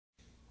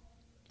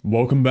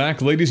Welcome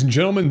back, ladies and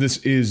gentlemen. This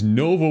is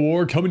Nova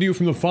War coming to you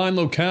from the fine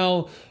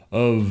locale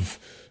of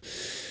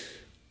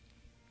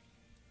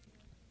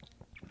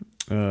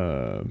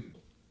in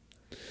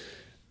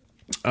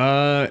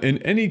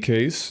any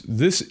case,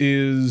 this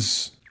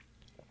is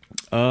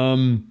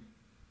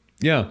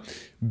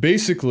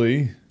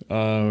basically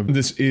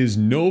this is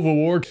Nova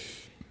War.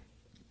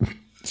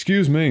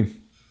 Excuse me.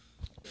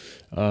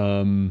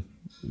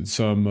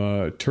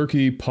 Some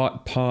turkey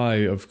pot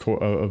pie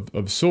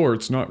of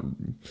sorts, not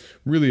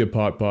really a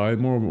pot pie,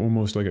 more of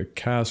almost like a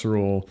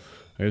casserole.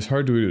 It's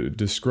hard to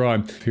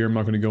describe. Here I'm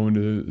not going to go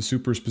into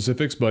super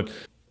specifics, but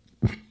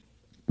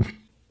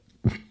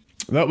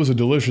that was a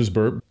delicious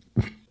burp.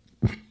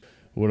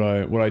 What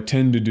I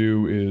tend to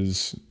do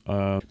is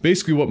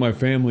basically what my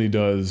family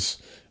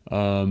does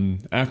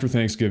after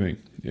Thanksgiving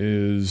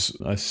is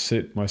I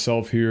sit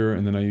myself here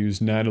and then I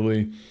use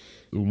Natalie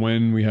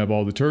when we have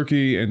all the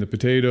turkey and the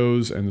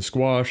potatoes and the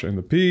squash and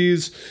the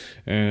peas,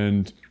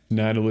 and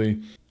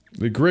Natalie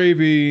the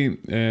gravy,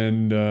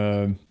 and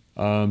so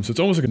it's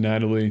almost like a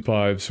Natalie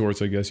pie of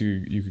sorts, I guess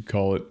you could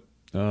call it,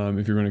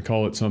 if you're going to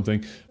call it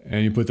something.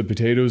 And you put the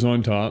potatoes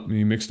on top and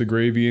you mix the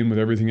gravy in with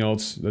everything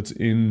else that's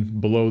in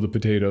below the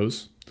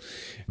potatoes.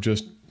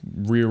 Just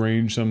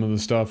rearrange some of the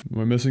stuff. Am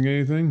I missing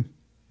anything?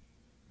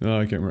 No,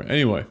 I can't remember.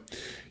 Anyway,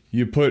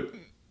 you put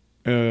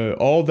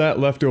all that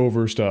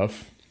leftover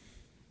stuff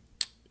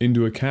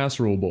into a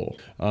casserole bowl.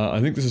 I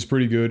think this is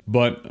pretty good,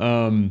 but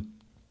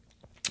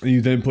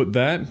you then put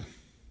that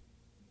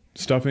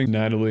stuffing,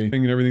 Natalie,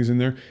 and everything's in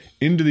there,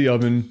 into the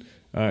oven,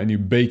 and you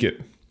bake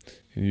it.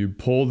 And you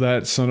pull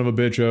that son of a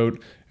bitch out,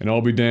 and I'll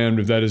be damned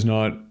if that is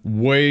not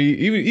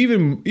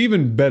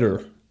even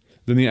better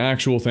than the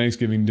actual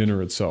Thanksgiving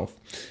dinner itself.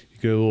 You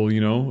get a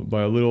little,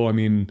 by a little, I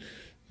mean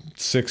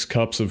 6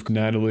 cups of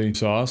Natalie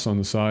sauce on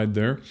the side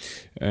there,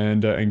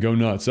 and go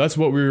nuts. That's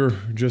what we were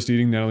just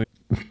eating, Natalie.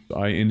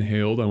 I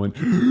inhaled, I went,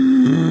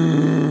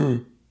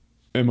 and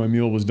my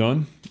meal was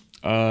done.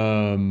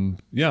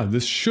 Yeah,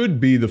 this should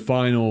be the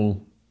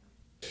final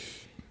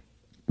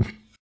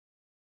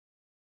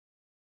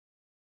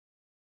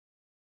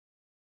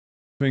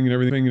thing and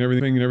everything.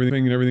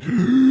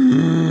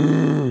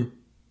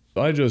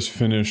 I just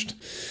finished.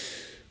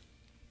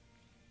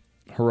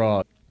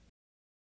 Hurrah.